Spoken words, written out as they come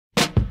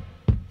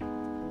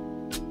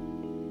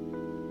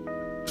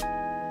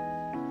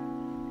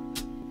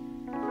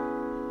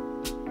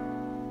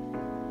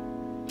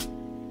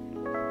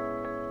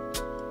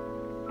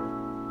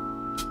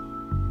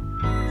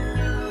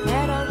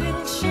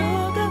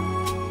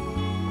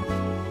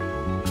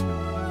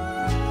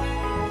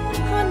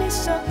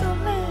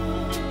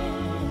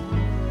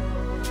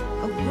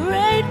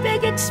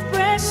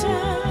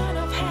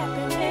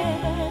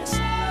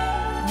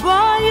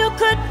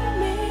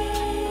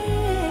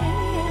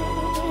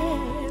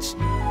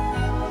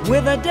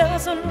with a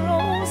dozen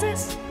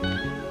roses.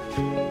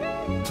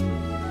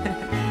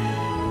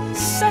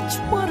 Such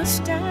would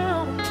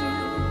astound you,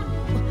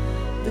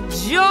 the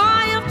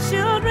joy of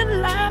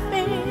children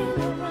laughing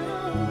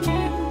around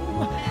you.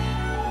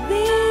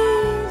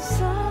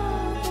 These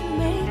are the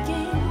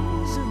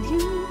makings of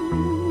you.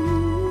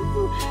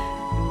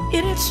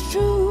 It is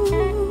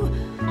true,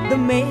 the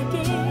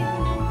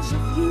makings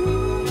of you.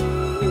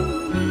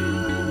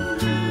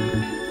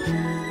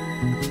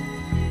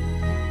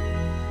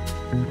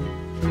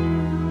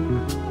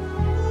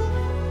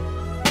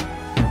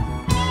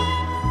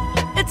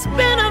 It's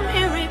been a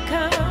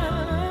miracle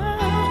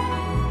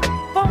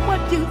for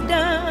what you've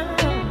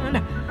done.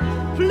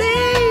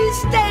 Please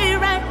stay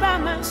right by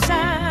my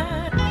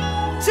side.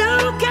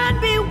 Two can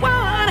be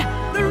one,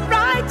 the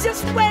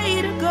righteous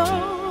way to go.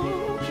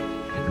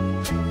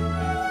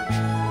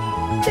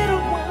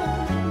 Little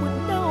one would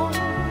know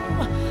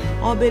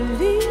or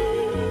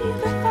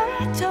believe if I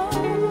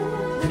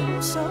told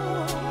them so.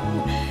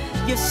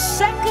 You're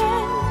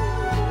second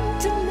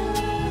to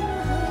none,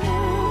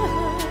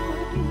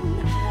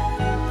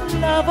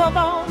 love of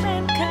all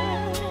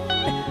mankind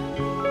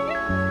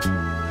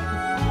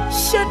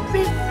should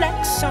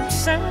reflect some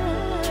sign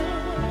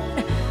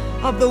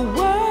of the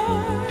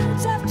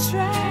words I've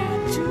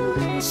tried to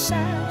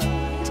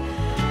recite.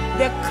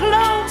 They're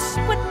close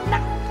but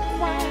not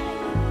quite,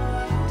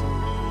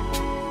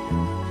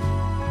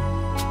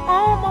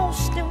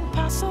 almost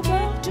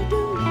impossible to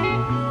do,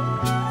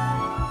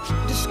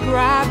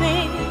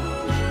 describing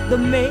the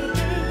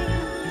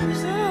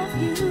makings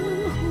of you.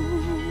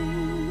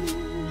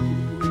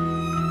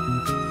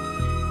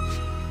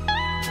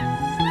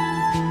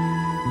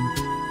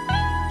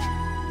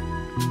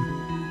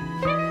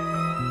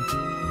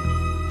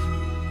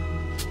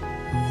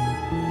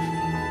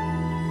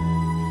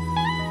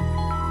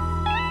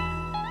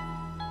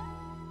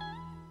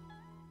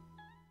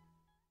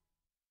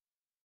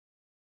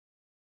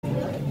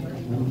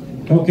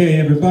 Okay,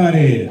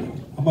 everybody,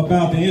 I'm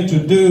about to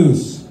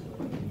introduce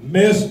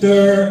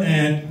Mr.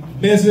 and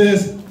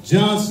Mrs.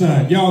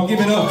 Johnson. Y'all give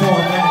it up for them,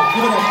 man.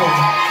 Give it up for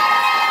them.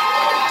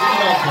 Give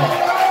it up for them.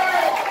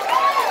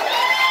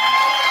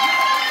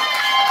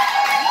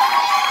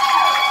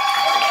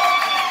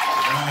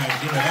 All right,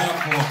 give it up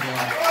for them,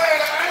 y'all.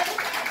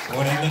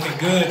 Boy, they looking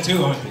good, too,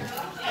 aren't they?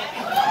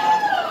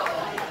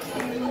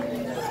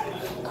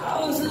 I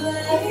was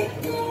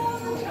like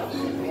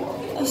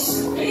a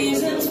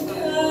season's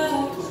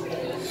past.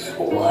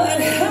 What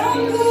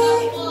happened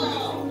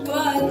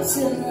but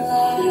to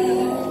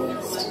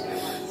last?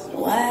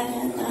 When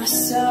I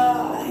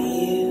saw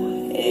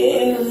you,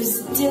 it was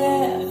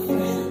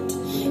different.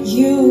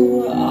 You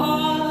were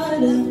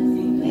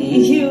autumn,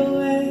 you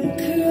were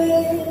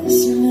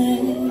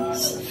Christmas,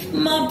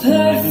 my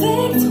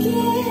perfect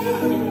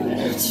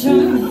gift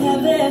from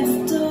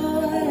heaven's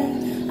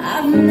door.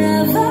 I've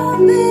never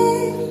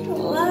been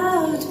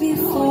loved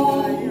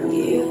before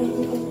you.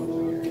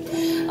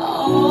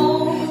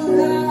 Oh,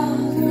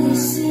 love,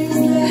 this is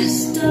the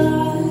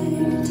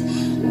start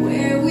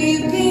where we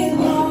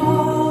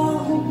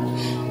belong.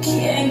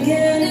 Can't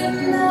get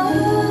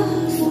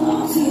enough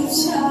of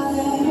each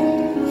other.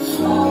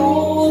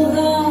 Oh,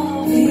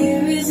 love,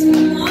 here is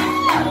my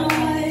heart.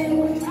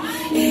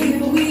 Here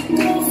we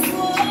go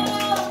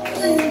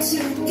falling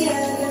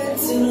together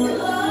to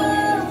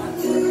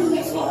love you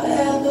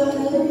forever.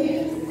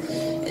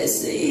 It's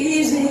the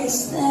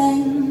easiest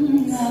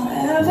thing I'll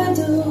ever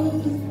do.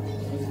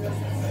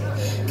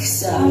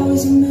 'Cause I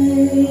was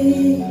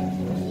made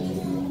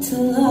to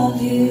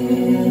love you.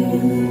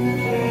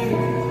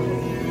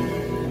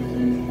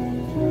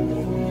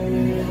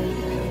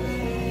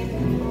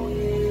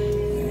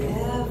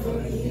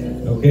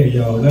 Okay,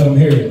 y'all, let them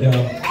hear it,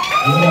 y'all.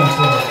 Come on,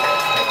 sir.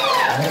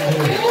 Let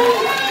them hear it.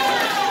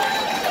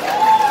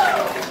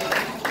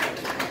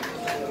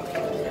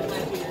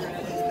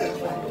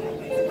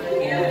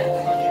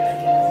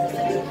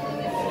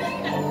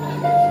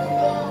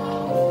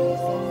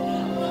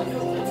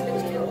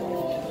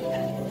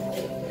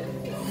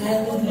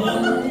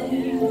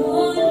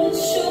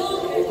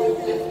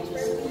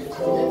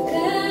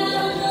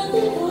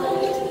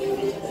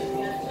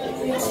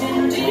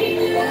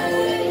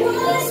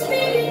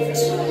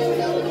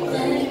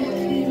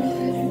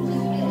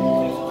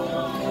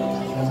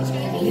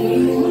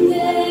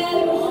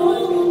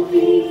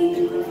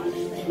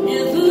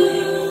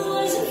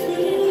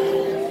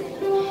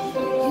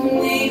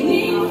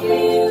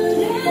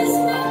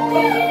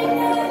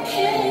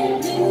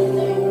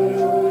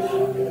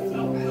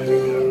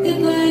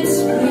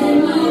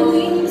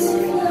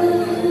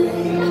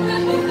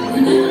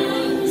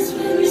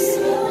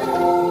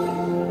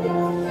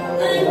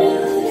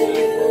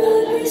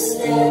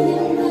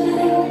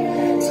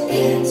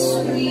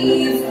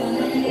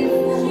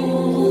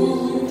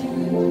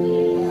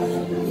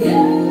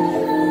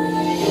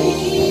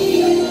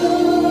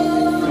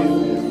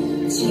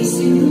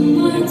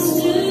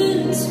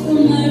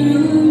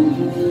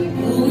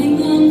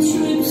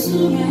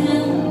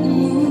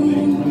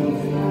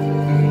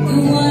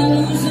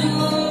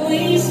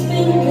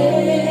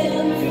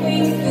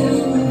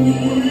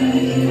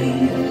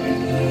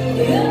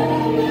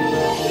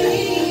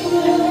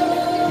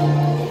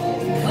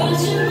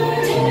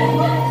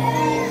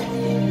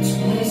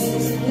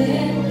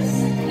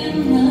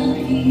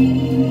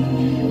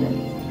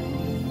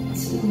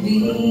 to be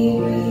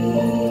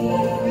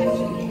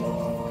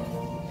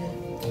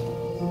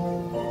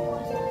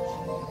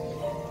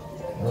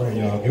All right,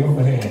 y'all, give them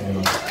a hand,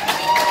 y'all.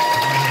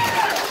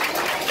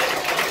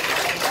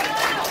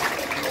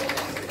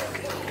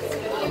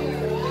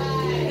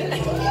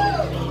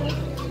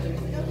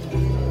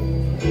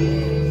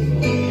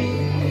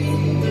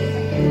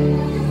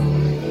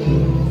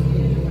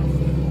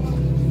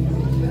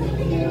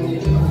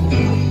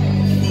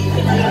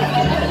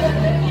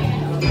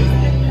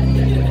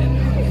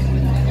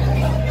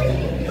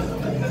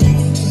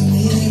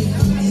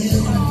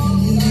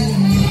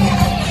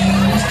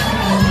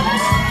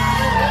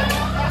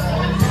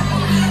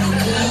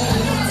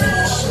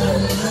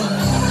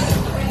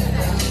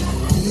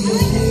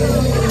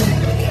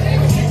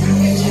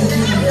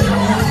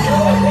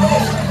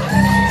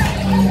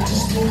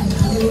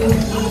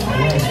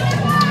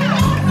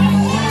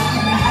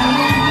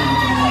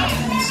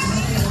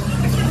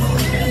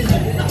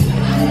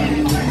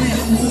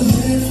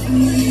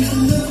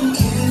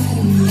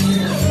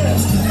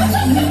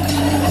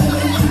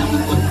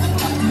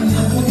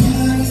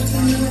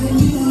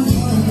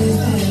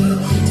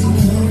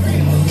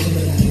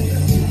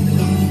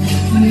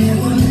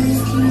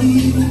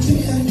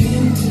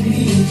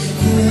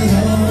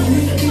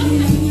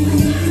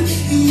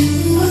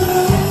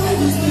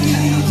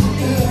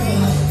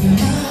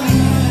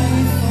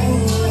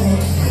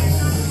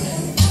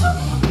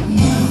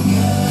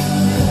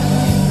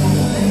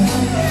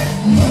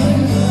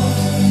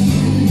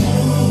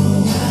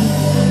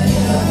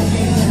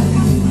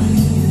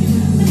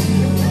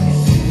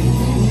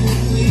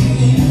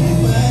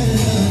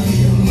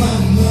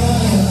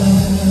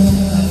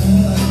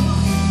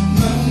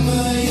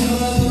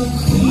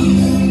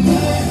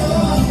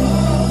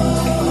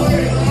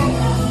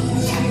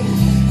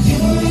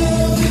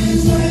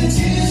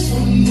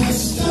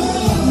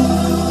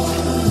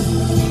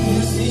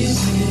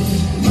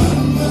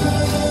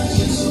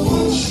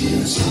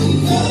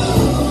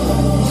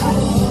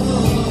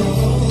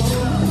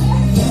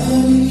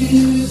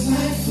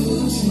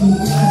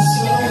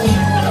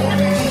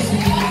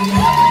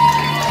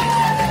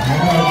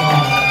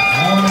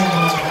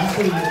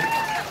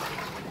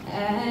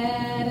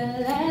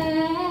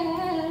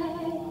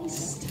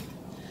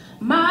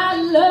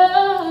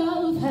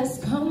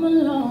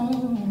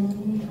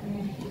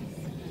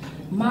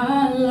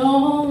 My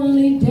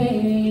lonely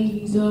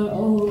days are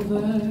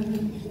over,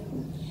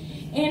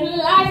 and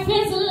life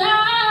is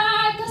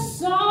like a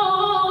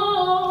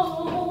song.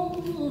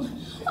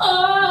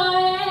 Oh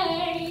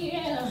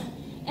yeah,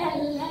 at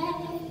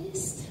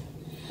last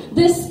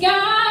the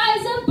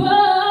skies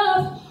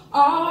above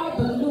are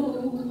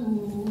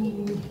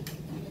blue.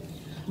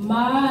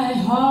 My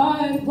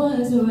heart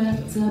was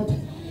wrapped up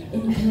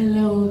in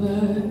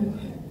clover.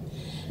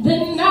 The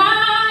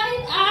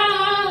night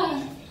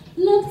I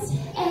looked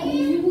at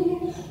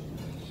you,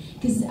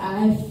 'cause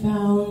I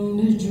found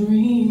a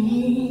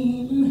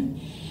dream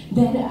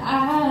that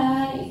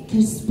I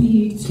could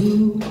speak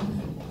to,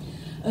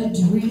 a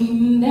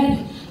dream that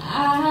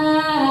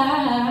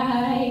I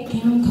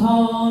can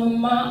call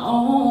my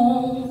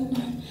own.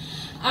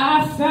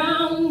 I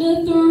found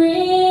a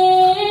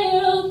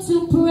thrill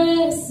to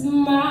press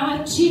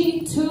my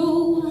cheek to,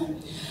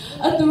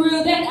 a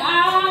thrill that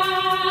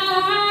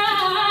I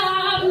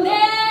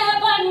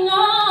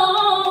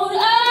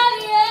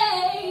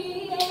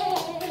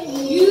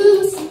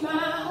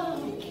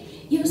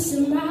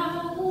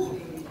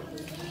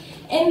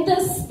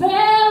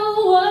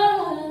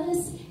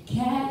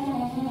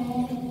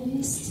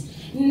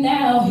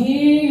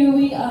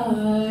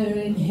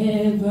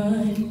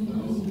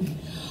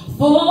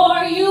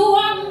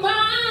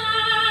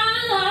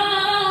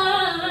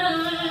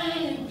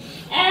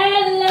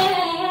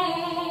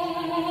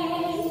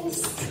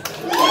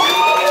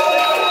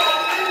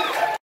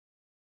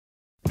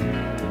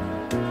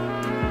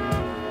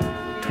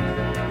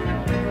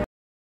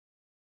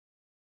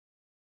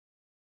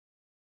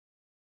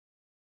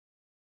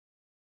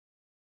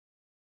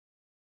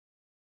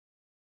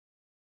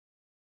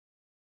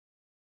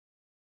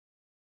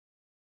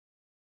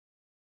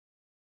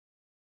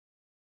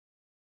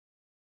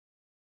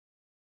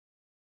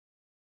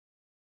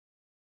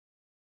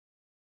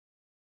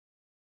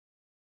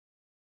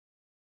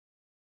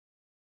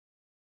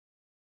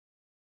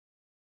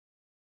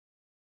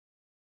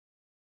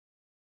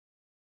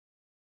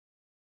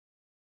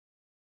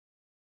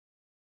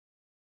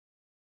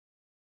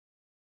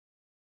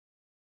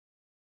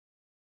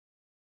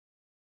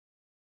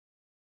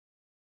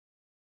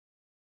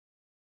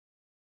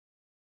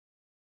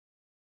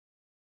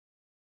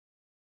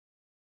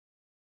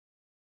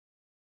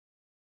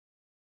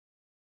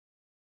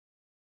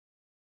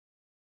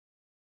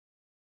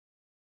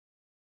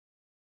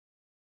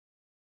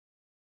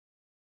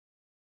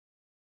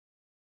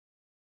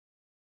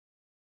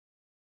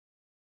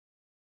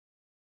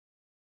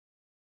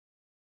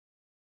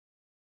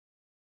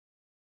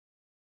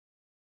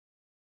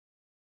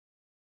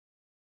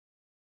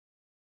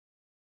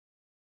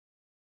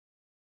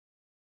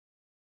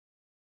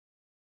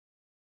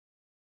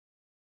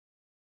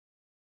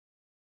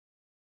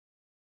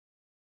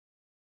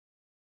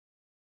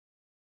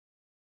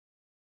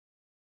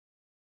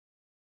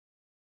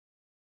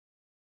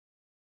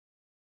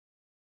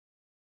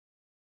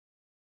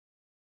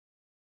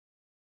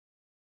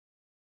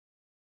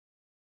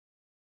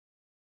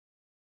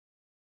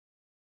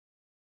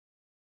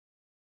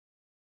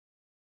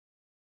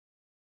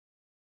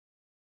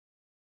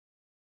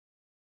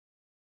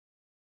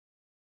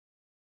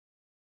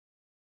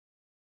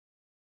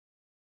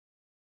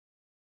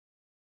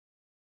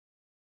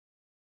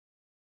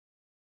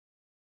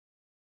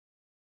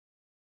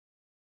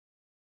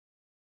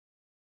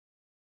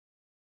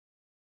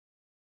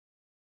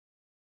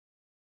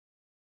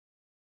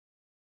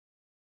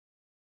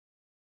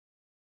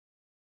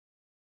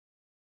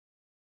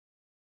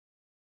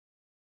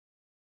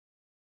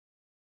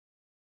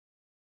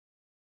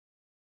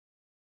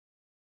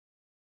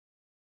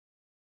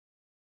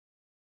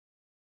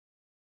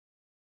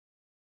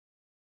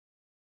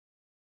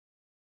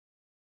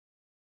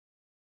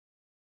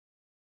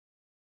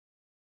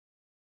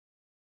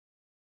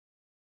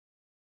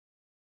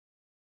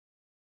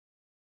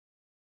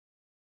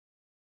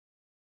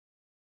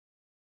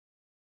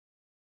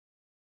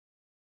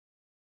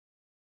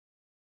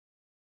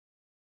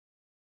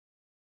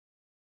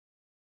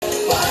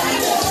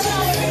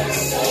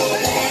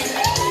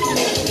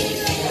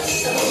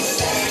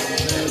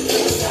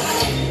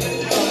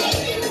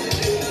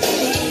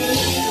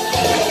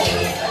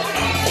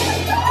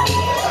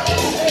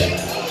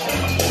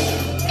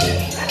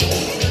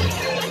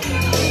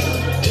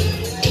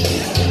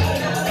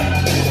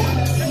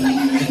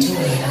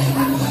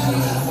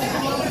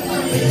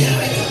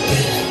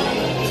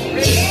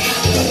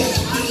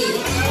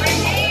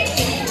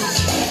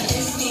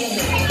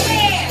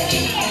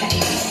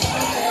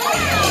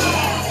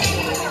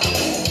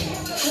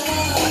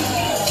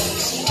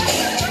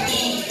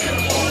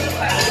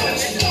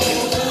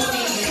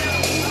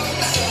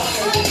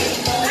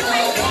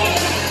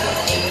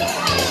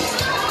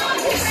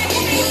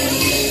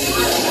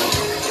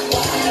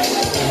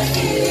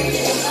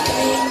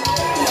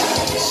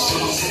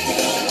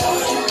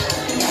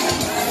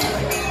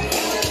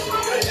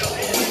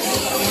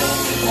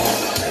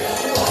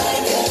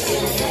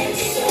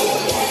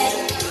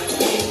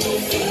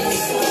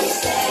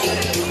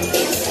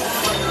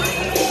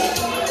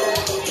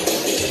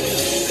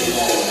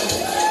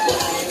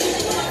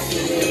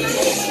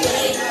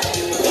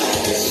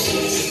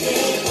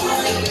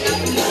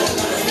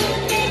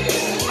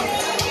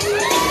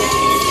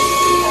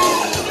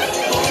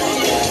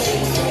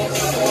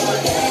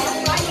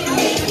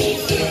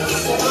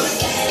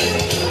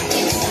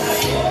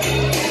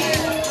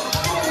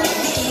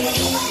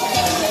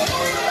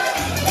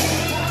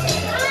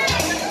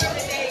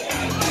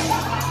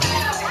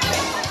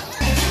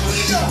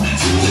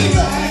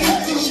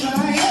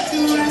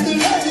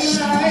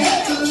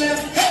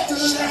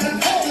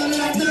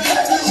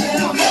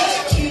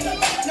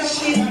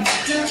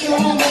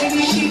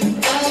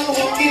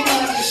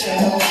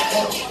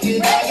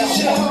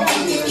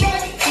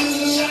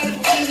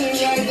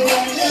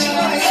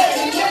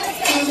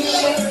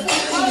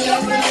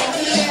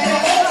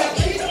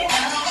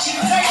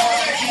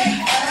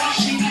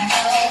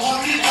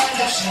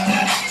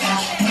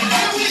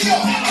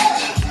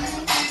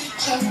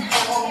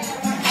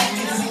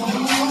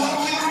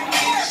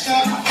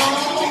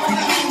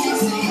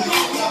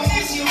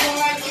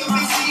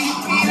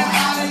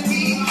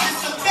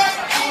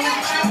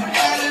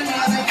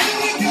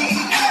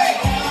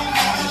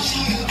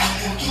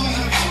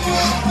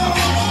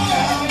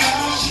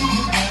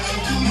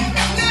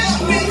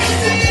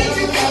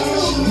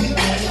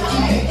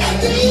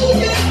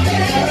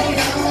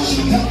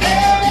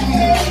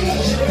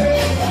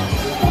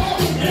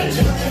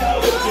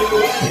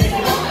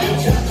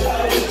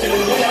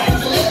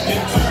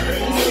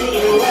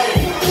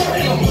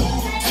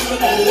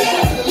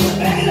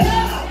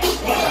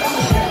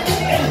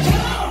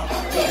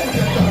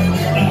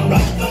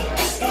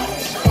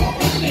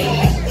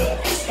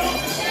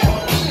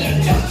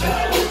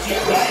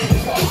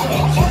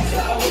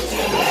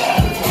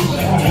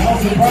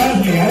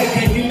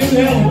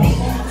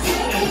dance.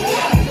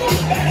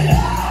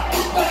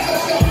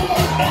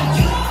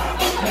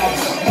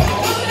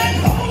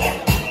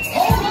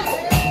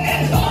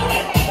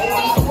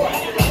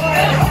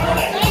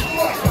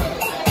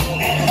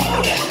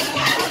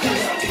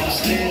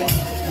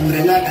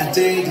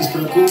 Relájate,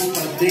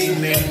 despreocúpate,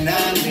 nena,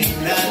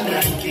 nena,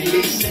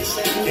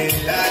 tranquilícese.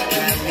 En la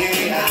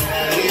calle a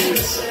nadie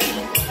le sé.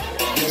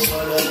 Yo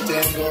solo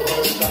tengo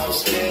ojos para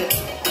usted.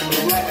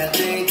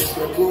 Relájate,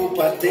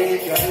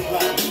 despreocúpate, que ahí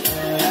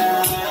va.